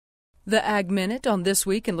The Ag Minute on This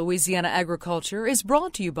Week in Louisiana Agriculture is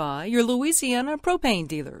brought to you by your Louisiana propane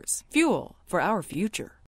dealers. Fuel for our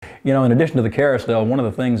future. You know, in addition to the carousel, one of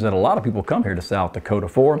the things that a lot of people come here to South Dakota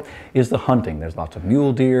for is the hunting. There's lots of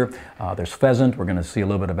mule deer, there's pheasant. We're going to see a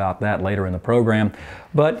little bit about that later in the program.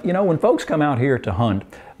 But, you know, when folks come out here to hunt,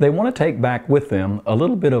 they want to take back with them a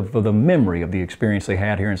little bit of the memory of the experience they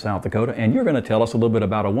had here in South Dakota. And you're going to tell us a little bit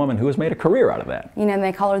about a woman who has made a career out of that. You know,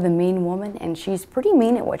 they call her the Mean Woman, and she's pretty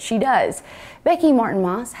mean at what she does. Becky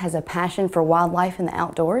Martinmaas has a passion for wildlife and the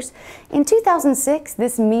outdoors. In 2006,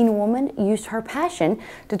 this mean woman used her passion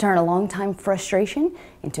to turn a long-time frustration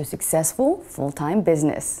into a successful full-time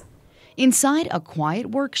business. Inside a quiet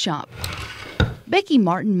workshop, Becky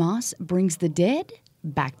Martinmaas brings the dead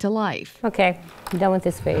back to life. Okay, I'm done with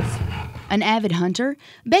this phase. An avid hunter,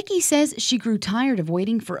 Becky says she grew tired of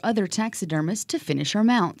waiting for other taxidermists to finish her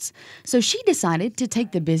mounts, so she decided to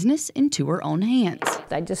take the business into her own hands.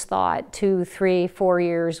 I just thought 2, 3, 4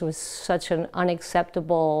 years was such an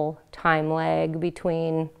unacceptable time lag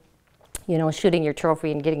between, you know, shooting your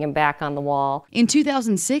trophy and getting him back on the wall. In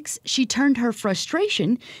 2006, she turned her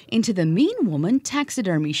frustration into the Mean Woman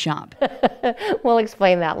Taxidermy shop. We'll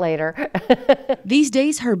explain that later. These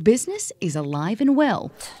days, her business is alive and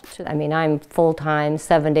well. I mean, I'm full-time,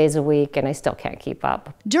 7 days a week, and I still can't keep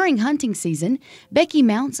up. During hunting season, Becky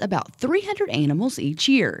mounts about 300 animals each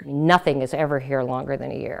year. Nothing is ever here longer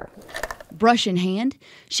than a year. Brush in hand,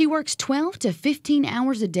 she works 12 to 15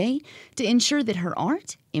 hours a day to ensure that her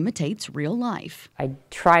art imitates real life. I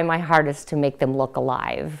try my hardest to make them look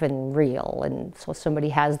alive and real, and so somebody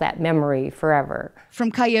has that memory forever. From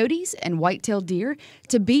coyotes and white-tailed deer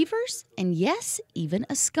to beavers and, yes, even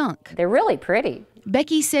a skunk. They're really pretty.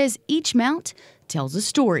 Becky says each mount tells a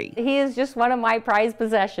story. He is just one of my prized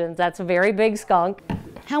possessions. That's a very big skunk.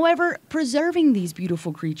 However, preserving these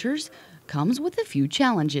beautiful creatures comes with a few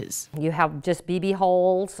challenges. You have just BB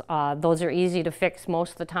holes. Those are easy to fix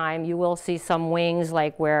most of the time. You will see some wings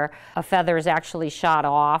like where a feather is actually shot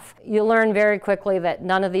off. You learn very quickly that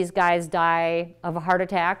none of these guys die of a heart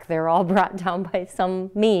attack. They're all brought down by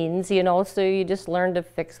some means, you know, so you just learn to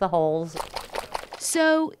fix the holes.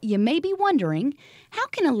 So you may be wondering, how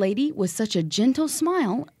can a lady with such a gentle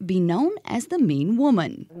smile be known as the Mean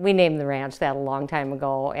Woman? We named the ranch that a long time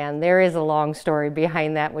ago, and there is a long story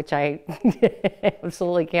behind that which I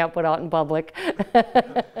absolutely can't put out in public.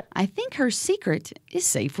 I think her secret is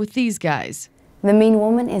safe with these guys. The Mean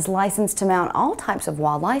Woman is licensed to mount all types of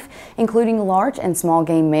wildlife, including large and small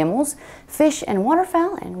game mammals, fish and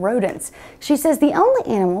waterfowl, and rodents. She says the only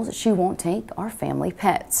animals she won't take are family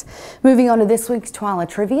pets. Moving on to this week's TWILA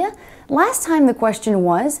trivia. Last time the question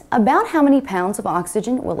was, about how many pounds of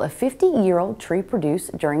oxygen will a 50-year-old tree produce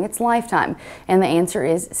during its lifetime? And the answer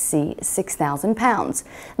is C, 6,000 pounds.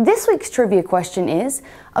 This week's trivia question is,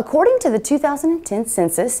 according to the 2010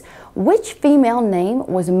 census, which female name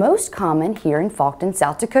was most common here in Faulkton,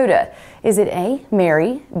 South Dakota? Is it A,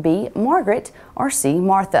 Mary, B, Margaret, or C,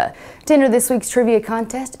 Martha? To enter this week's trivia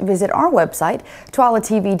contest, visit our website,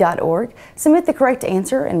 twilatv.org, submit the correct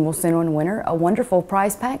answer, and we'll send one winner a wonderful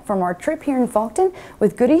prize pack from our trip here in Faulkton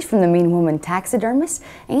with goodies from the Mean Woman Taxidermist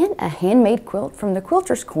and a handmade quilt from the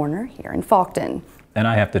Quilter's Corner here in Faulkton. And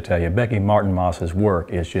I have to tell you, Becky Martinmaas's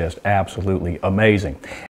work is just absolutely amazing.